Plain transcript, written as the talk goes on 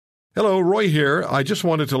Hello, Roy here. I just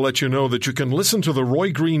wanted to let you know that you can listen to The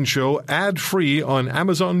Roy Green Show ad-free on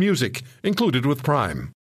Amazon Music, included with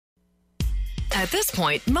Prime. At this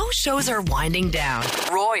point, most shows are winding down.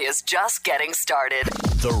 Roy is just getting started.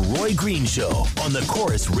 The Roy Green Show on the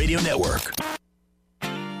Chorus Radio Network.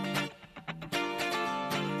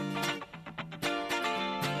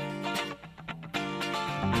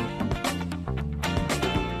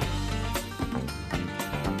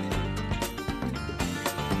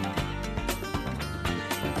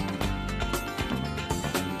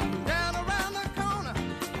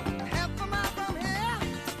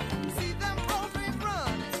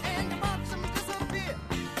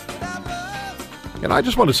 And I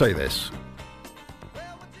just want to say this,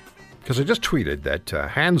 because I just tweeted that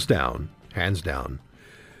hands down,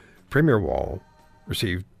 Premier Wall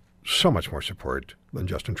received so much more support than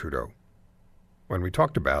Justin Trudeau. When we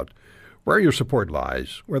talked about where your support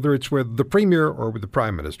lies, whether it's with the Premier or with the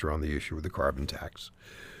Prime Minister on the issue of the carbon tax,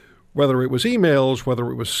 whether it was emails, whether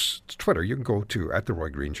it was Twitter, you can go to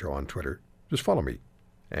 @TheRoyGreenShow on Twitter. Just follow me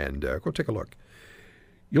and go take a look.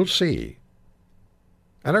 You'll see,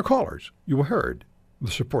 and our callers, you will heard, the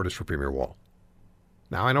support is for Premier Wall.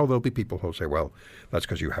 Now, I know there'll be people who'll say, well, that's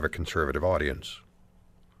because you have a conservative audience.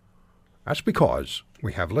 That's because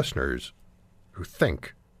we have listeners who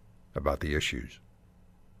think about the issues.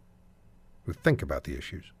 And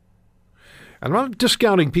I'm not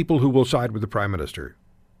discounting people who will side with the Prime Minister.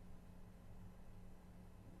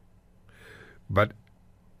 But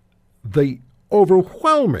the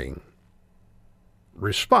overwhelming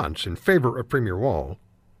response in favor of Premier Wall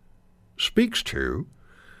speaks to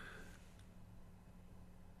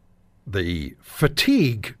the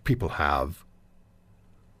fatigue people have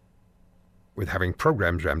with having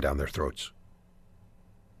programs rammed down their throats.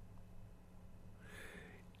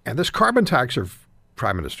 And this carbon tax of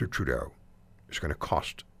Prime Minister Trudeau is going to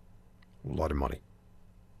cost a lot of money.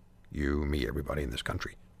 You, me, everybody in this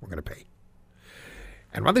country, we're going to pay.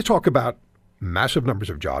 And when they talk about massive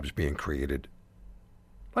numbers of jobs being created,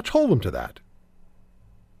 let's hold them to that.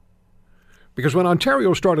 Because when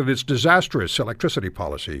Ontario started its disastrous electricity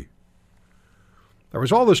policy, there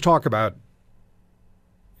was all this talk about,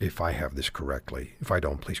 if I have this correctly, if I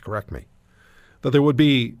don't, please correct me, that there would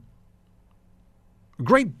be a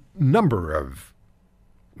great number of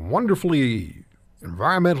wonderfully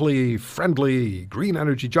environmentally friendly green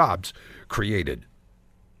energy jobs created.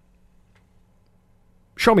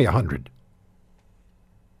 Show me 100.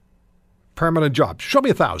 Permanent jobs. Show me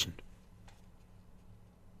 1,000.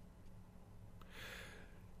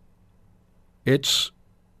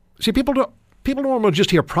 People don't want to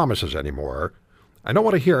just hear promises anymore. I don't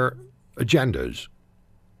want to hear agendas.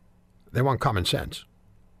 They want common sense.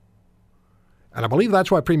 And I believe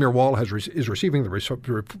that's why Premier Wall is receiving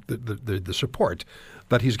the support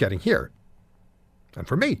that he's getting here. And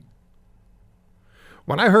for me,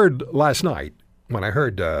 when I heard last night, at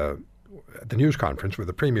the news conference with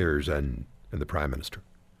the premiers and the Prime Minister,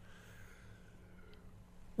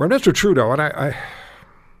 where Mr. Trudeau, and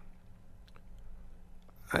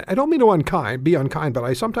I don't mean to be unkind, but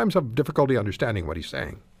I sometimes have difficulty understanding what he's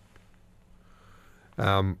saying.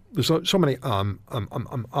 There's so many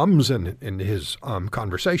ums in his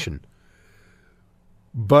conversation.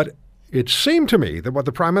 But it seemed to me that what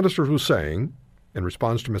the Prime Minister was saying in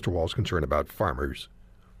response to Mr. Wall's concern about farmers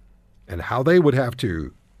and how they would have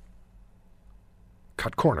to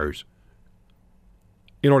cut corners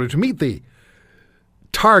in order to meet the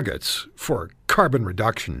targets for carbon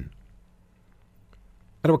reduction,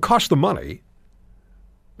 and it would cost them money.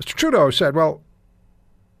 Mr. Trudeau said, well,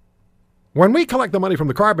 when we collect the money from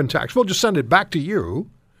the carbon tax, we'll just send it back to you,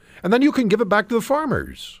 and then you can give it back to the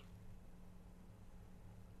farmers.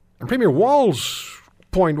 And Premier Wall's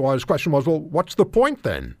question was, well, what's the point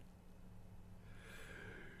then?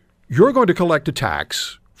 You're going to collect a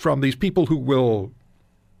tax from these people who will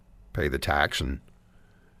pay the tax, and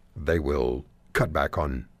they will cut back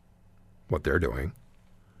on what they're doing.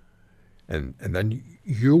 And then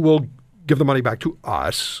you will give the money back to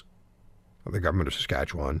us, the government of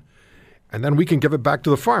Saskatchewan, and then we can give it back to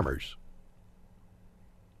the farmers.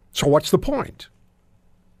 So what's the point?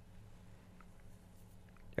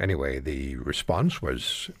 Anyway, the response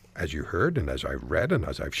was, as you heard and as I've read and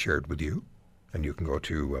as I've shared with you, and you can go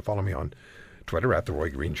to follow me on Twitter @The Roy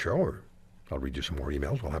Green Show, or I'll read you some more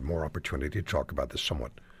emails. We'll have more opportunity to talk about this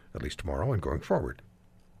somewhat, at least tomorrow and going forward.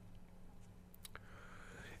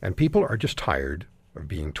 And people are just tired of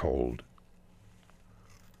being told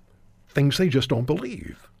things they just don't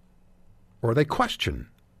believe or they question.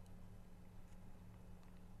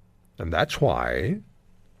 And that's why,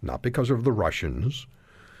 not because of the Russians,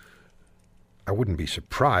 I wouldn't be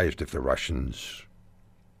surprised if the Russians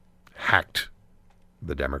hacked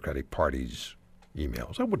the Democratic Party's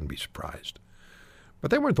emails. I wouldn't be surprised.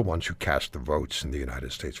 But they weren't the ones who cast the votes in the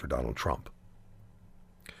United States for Donald Trump.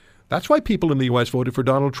 That's why people in the U.S. voted for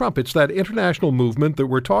Donald Trump. It's that international movement that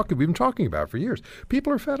we've been talking about for years.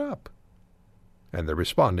 People are fed up. And they're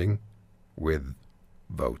responding with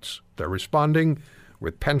votes. They're responding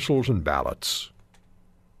with pencils and ballots.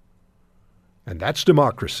 And that's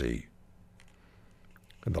democracy.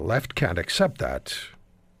 And the left can't accept that.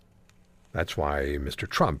 That's why Mr.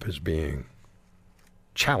 Trump is being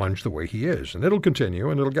challenged the way he is. And it'll continue,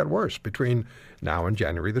 and it'll get worse between now and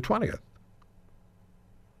January the 20th.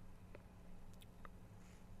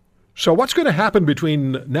 So what's going to happen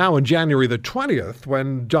between now and January the 20th,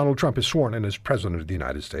 when Donald Trump is sworn in as President of the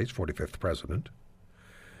United States, 45th President,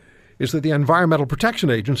 is that the Environmental Protection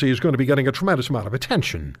Agency is going to be getting a tremendous amount of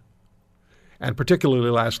attention. And particularly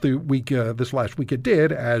this last week it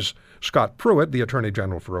did, as Scott Pruitt, the Attorney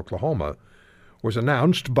General for Oklahoma, was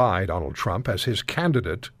announced by Donald Trump as his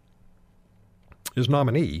candidate, his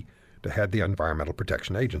nominee, to head the Environmental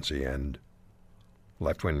Protection Agency. And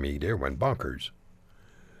left-wing media went bonkers.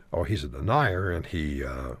 Oh, he's a denier, and he's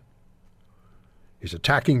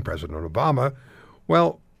attacking President Obama.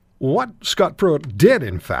 Well, what Scott Pruitt did,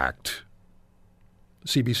 in fact,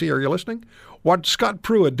 CBC, are you listening? What Scott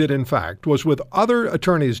Pruitt did, in fact, was with other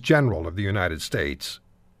attorneys general of the United States,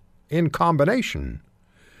 in combination,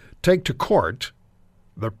 take to court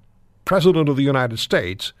the President of the United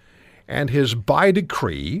States and his by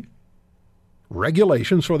decree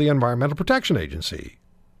regulations for the Environmental Protection Agency.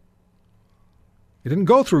 He didn't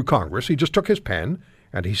go through Congress. He just took his pen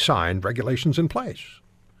and he signed regulations in place.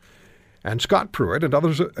 And Scott Pruitt and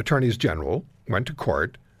other attorneys general went to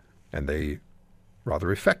court, and they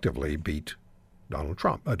rather effectively beat Donald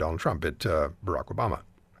Trump beat Barack Obama.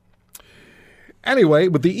 Anyway,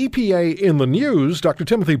 with the EPA in the news, Dr.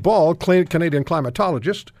 Timothy Ball, Canadian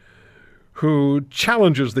climatologist, who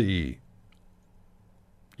challenges the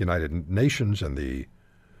United Nations and the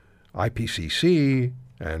IPCC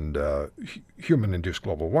and human-induced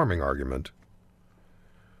global warming argument.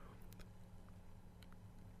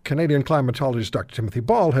 Canadian climatologist Dr. Timothy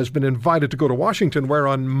Ball has been invited to go to Washington, where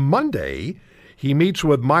on Monday he meets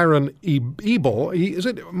with Myron Ebell. Is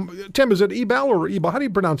it Ebell or Ebell? How do you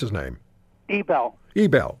pronounce his name? Ebell.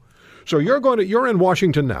 Ebell. So you're in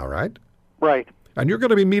Washington now, right? Right. And you're going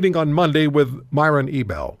to be meeting on Monday with Myron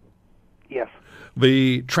Ebell. Yes.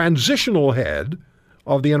 The transitional head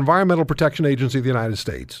of the Environmental Protection Agency of the United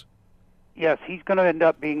States. Yes, he's going to end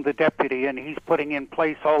up being the deputy, and he's putting in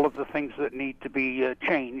place all of the things that need to be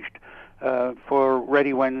changed for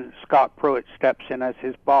ready when Scott Pruitt steps in as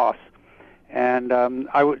his boss. And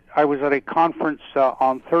I was at a conference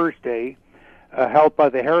on Thursday held by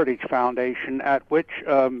the Heritage Foundation, at which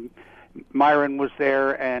Myron was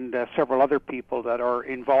there and several other people that are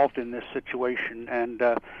involved in this situation, and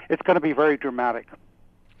it's going to be very dramatic.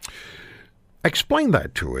 Explain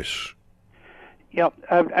that to us. Yeah,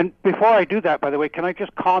 and before I do that, by the way, can I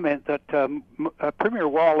just comment that Premier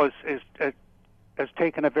Wall has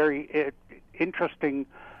taken a very interesting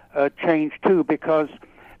change, too, because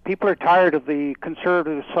people are tired of the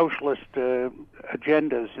conservative socialist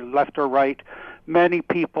agendas, left or right. Many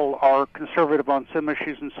people are conservative on some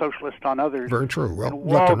issues and socialist on others. Very true. Well, and left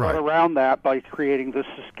Wall and right. got around that by creating the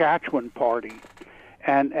Saskatchewan Party,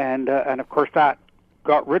 and of course that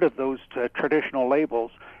got rid of those traditional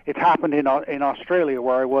labels. It happened in Australia,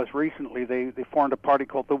 where I was recently. They formed a party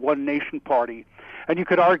called the One Nation Party, and you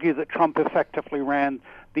could argue that Trump effectively ran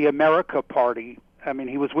the America Party. I mean,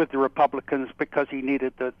 he was with the Republicans because he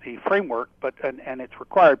needed the framework, and it's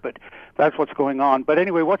required. But that's what's going on. But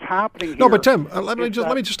anyway, what's happening here? No, but Tim, let me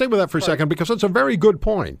just stay with that for a second, because it's a very good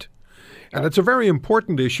point. And it's a very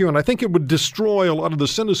important issue, and I think it would destroy a lot of the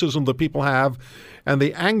cynicism that people have and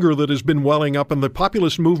the anger that has been welling up and the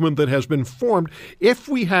populist movement that has been formed if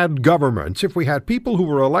we had governments, if we had people who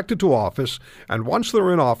were elected to office, and once they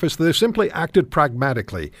were in office, they simply acted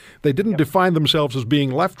pragmatically. They didn't define themselves as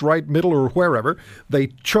being left, right, middle, or wherever. They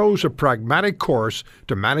chose a pragmatic course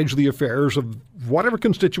to manage the affairs of whatever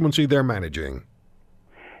constituency they're managing.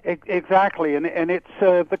 Exactly, and it's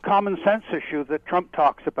the common sense issue that Trump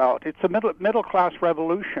talks about. It's a middle class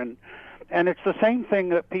revolution, and it's the same thing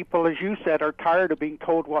that people, as you said, are tired of being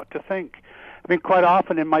told what to think. I mean, quite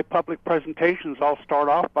often in my public presentations, I'll start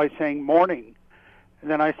off by saying morning, and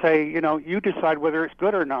then I say, you decide whether it's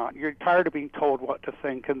good or not. You're tired of being told what to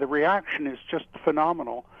think, and the reaction is just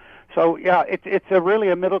phenomenal. So, yeah, it's really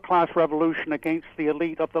a middle-class revolution against the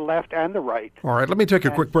elite of the left and the right. All right, let me take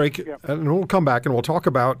a quick break, and we'll come back and we'll talk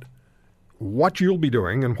about what you'll be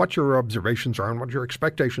doing and what your observations are and what your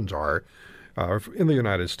expectations are in the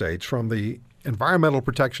United States from the Environmental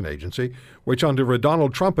Protection Agency, which under a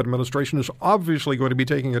Donald Trump administration is obviously going to be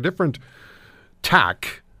taking a different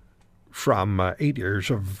tack from 8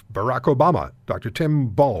 years of Barack Obama. Dr. Tim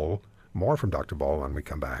Ball, more from Dr. Ball when we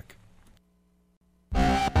come back.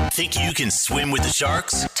 Think you can swim with the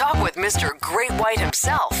sharks? Talk with Mr. Great White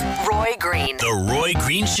himself, Roy Green. The Roy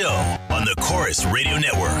Green Show on the Chorus Radio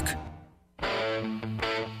Network.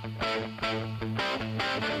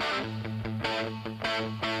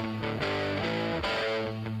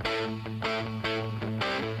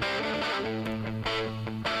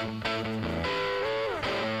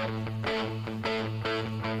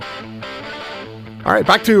 All right,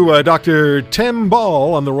 back to Dr. Tim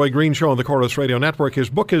Ball on the Roy Green Show on the Chorus Radio Network.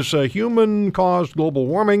 His book is Human-Caused Global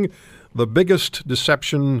Warming, The Biggest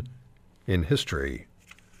Deception in History.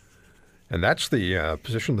 And that's the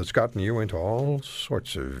position that's gotten you into all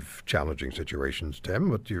sorts of challenging situations,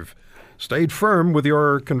 Tim. But you've stayed firm with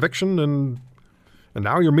your conviction, and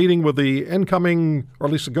now you're meeting with the incoming, or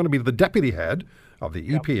at least going to be the deputy head of the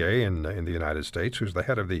EPA in the United States, who's the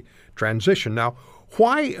head of the transition. Now,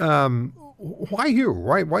 why you?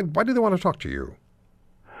 Why do they want to talk to you?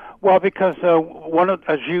 Well, because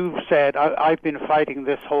as you've said, I've been fighting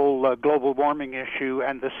this whole global warming issue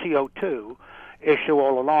and the CO2 issue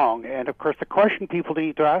all along. And of course, the question people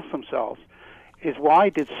need to ask themselves is, why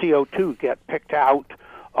did CO2 get picked out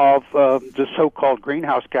of the so-called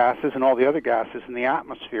greenhouse gases and all the other gases in the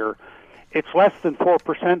atmosphere? It's less than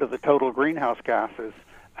 4% of the total greenhouse gases,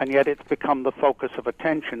 and yet it's become the focus of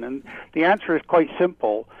attention. And the answer is quite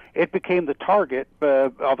simple. It became the target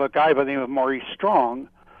of a guy by the name of Maurice Strong,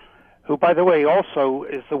 who, by the way, also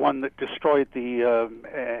is the one that destroyed the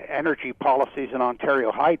energy policies in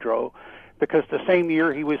Ontario Hydro, because the same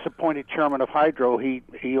year he was appointed chairman of Hydro, he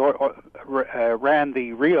ran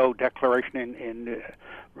the Rio Declaration in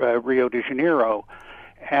Rio de Janeiro.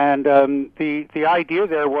 And the idea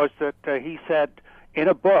there was that he said, in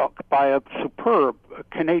a book by a superb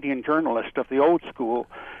Canadian journalist of the old school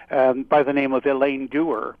by the name of Elaine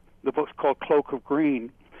Dewar, the book's called Cloak of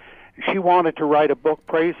Green. She wanted to write a book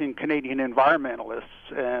praising Canadian environmentalists,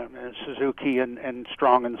 Suzuki and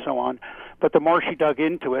Strong and so on. But the more she dug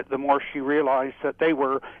into it, the more she realized that they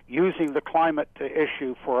were using the climate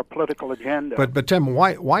issue for a political agenda. But Tim,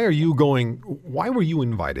 why are you going? Why were you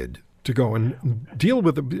invited to go and deal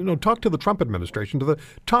with talk to the Trump administration, to the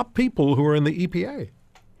top people who are in the EPA?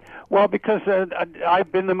 Well, because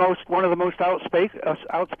I've been one of the most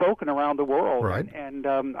outspoken around the world. Right. And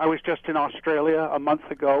I was just in Australia a month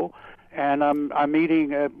ago, and I'm meeting.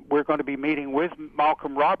 We're going to be meeting with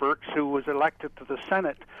Malcolm Roberts, who was elected to the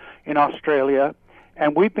Senate in Australia,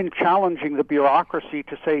 and we've been challenging the bureaucracy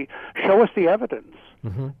to say, show us the evidence.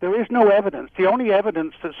 Mm-hmm. There is no evidence. The only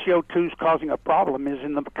evidence that CO2 is causing a problem is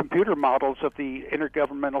in the computer models of the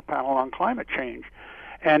Intergovernmental Panel on Climate Change.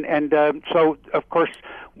 And so, of course,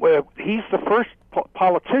 he's the first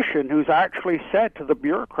politician who's actually said to the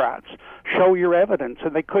bureaucrats, show your evidence,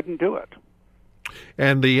 and they couldn't do it.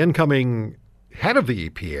 And the incoming head of the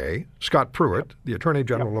EPA, Scott Pruitt, the Attorney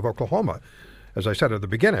General of Oklahoma, as I said at the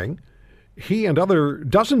beginning, he and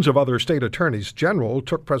dozens of other state attorneys general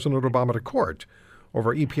took President Obama to court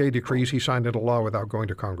over EPA decrees he signed into law without going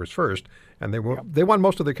to Congress first, and they won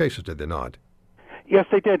most of their cases, did they not? Yes,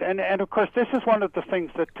 they did. And of course, this is one of the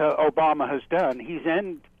things that Obama has done. He's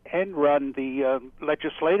end run the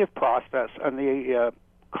legislative process and the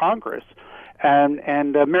Congress. And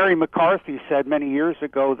Mary McCarthy said many years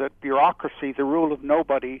ago that bureaucracy, the rule of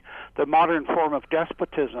nobody, the modern form of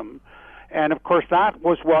despotism. And of course, that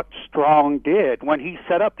was what Strong did. When he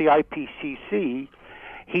set up the IPCC,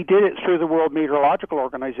 he did it through the World Meteorological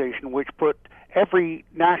Organization, which put every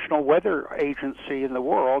national weather agency in the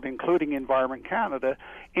world, including Environment Canada,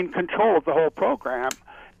 in control of the whole program.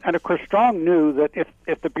 And of course, Strong knew that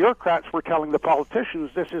if the bureaucrats were telling the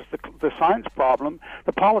politicians this is the science problem,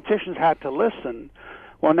 the politicians had to listen.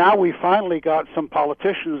 Well, now we finally got some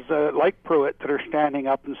politicians like Pruitt that are standing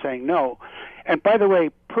up and saying no. And by the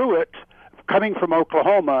way, Pruitt, coming from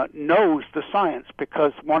Oklahoma, knows the science,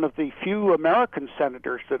 because one of the few American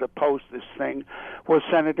senators that opposed this thing was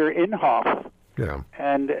Senator Inhofe. Yeah.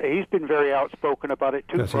 And he's been very outspoken about it,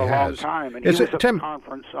 too, yes, for a long time. And he was at the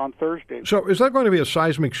conference on Thursday. So is that going to be a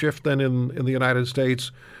seismic shift then in the United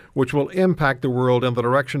States, which will impact the world and the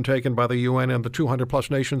direction taken by the UN and the 200-plus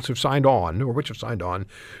nations who've signed on, or which have signed on,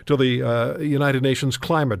 to the United Nations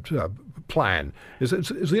climate plan? Is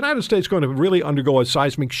the United States going to really undergo a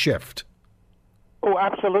seismic shift? Oh,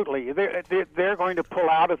 absolutely. They're going to pull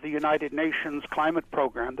out of the United Nations climate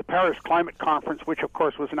program, the Paris Climate Conference, which of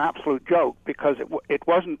course was an absolute joke because it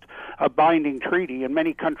wasn't a binding treaty, and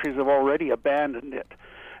many countries have already abandoned it.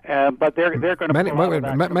 But they're going to pull out of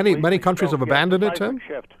that many countries have abandoned it, Tim?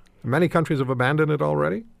 Shift. Many countries have abandoned it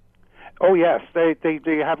already? Oh yes, they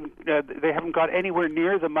haven't got anywhere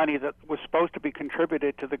near the money that was supposed to be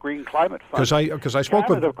contributed to the Green Climate Fund. Because I spoke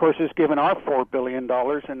Canada, of course, has given our $4 billion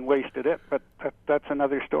and wasted it, but that's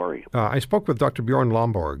another story. I spoke with Dr. Bjorn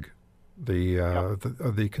Lomborg,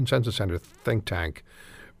 the Consensus Center think tank,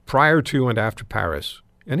 prior to and after Paris,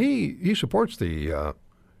 and he supports the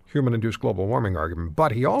human-induced global warming argument,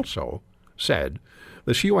 but he also said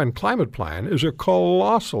this UN climate plan is a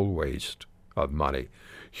colossal waste of money.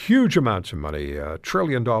 Huge amounts of money, $1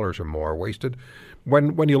 trillion or more wasted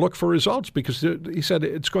when you look for results, because he said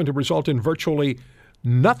it's going to result in virtually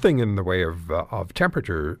nothing in the way of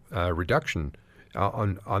temperature reduction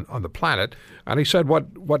on the planet. And he said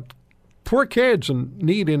what poor kids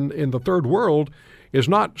need in the third world is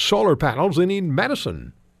not solar panels, they need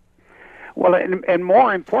medicine. Well, and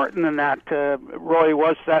more important than that, Roy,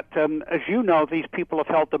 was that, as you know, these people have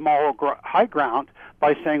held the moral high ground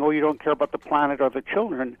by saying, oh, you don't care about the planet or the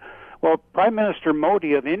children. Well, Prime Minister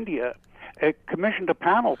Modi of India commissioned a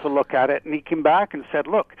panel to look at it, and he came back and said,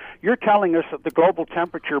 look, you're telling us that the global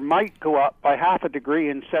temperature might go up by 0.5 degree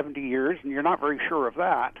in 70 years, and you're not very sure of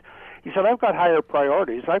that. He said, I've got higher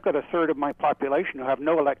priorities. I've got a third of my population who have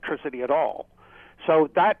no electricity at all. So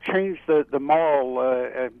that changed the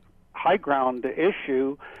moral high ground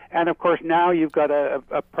issue, and of course now you've got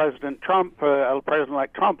a President Trump, a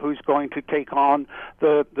President-elect Trump, who's going to take on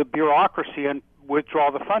the bureaucracy and withdraw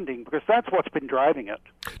the funding, because that's what's been driving it.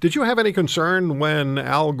 Did you have any concern when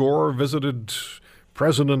Al Gore visited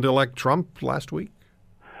President-elect Trump last week?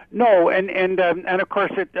 No, and of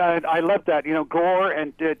course I love that. You know, Gore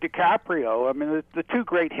and DiCaprio. I mean, the two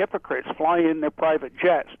great hypocrites fly in their private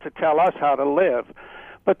jets to tell us how to live.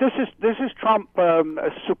 But this is Trump,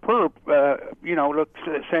 superb,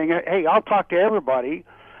 saying, hey, I'll talk to everybody,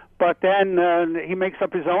 but then he makes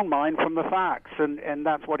up his own mind from the facts, and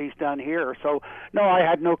that's what he's done here. So, no, I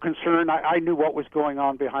had no concern. I knew what was going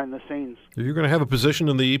on behind the scenes. Are you going to have a position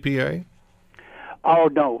in the EPA? Oh,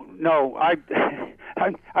 no.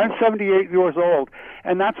 I'm 78 years old,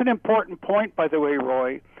 and that's an important point, by the way,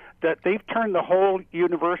 Roy, that they've turned the whole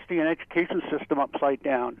university and education system upside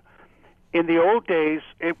down. In the old days,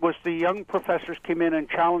 it was the young professors came in and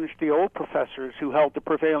challenged the old professors who held the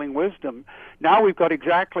prevailing wisdom. Now we've got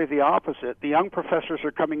exactly the opposite. The young professors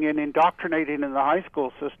are coming in, indoctrinating in the high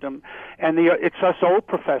school system, and it's us old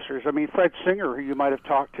professors. I mean, Fred Singer, who you might have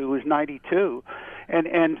talked to, who's 92.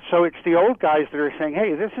 And so it's the old guys that are saying,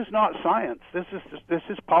 hey, this is not science. This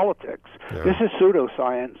is politics. Yeah. This is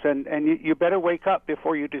pseudoscience, and you better wake up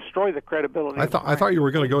before you destroy the credibility. I thought you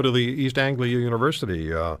were going to go to the East Anglia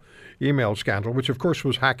University email scandal, which of course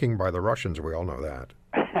was hacking by the Russians. We all know that.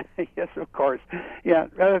 Yes, of course. Yeah,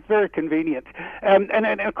 it's very convenient. And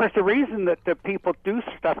of course, the reason that the people do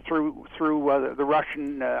stuff through the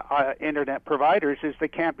Russian internet providers is they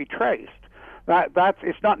can't be traced.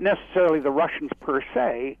 It's not necessarily the Russians per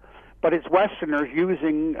se, but it's Westerners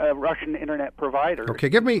using Russian internet providers to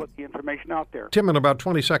put the information out there. Tim, in about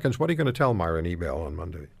 20 seconds, what are you going to tell Myra in email on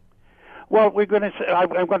Monday? Well, I'm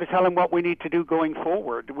going to tell him what we need to do going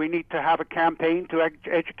forward. We need to have a campaign to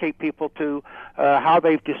educate people to how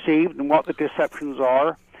they've deceived and what the deceptions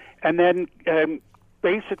are, and then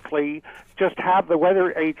basically just have the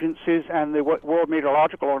weather agencies and the World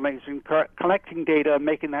Meteorological Organization collecting data and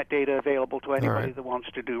making that data available to anybody that wants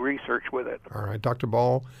to do research with it. All right, Dr.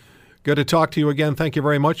 Ball, good to talk to you again. Thank you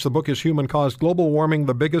very much. The book is Human-Caused Global Warming,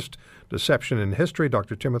 The Biggest Deception in History.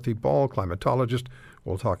 Dr. Timothy Ball, climatologist.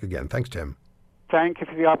 We'll talk again. Thanks, Tim. Thank you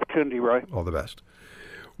for the opportunity, Roy. All the best.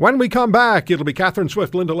 When we come back, it'll be Catherine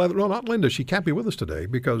Swift, Linda Leather. No, not Linda. She can't be with us today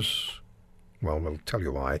because, well, we'll tell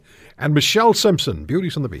you why. And Michelle Simpson,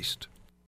 Beauties and the Beast.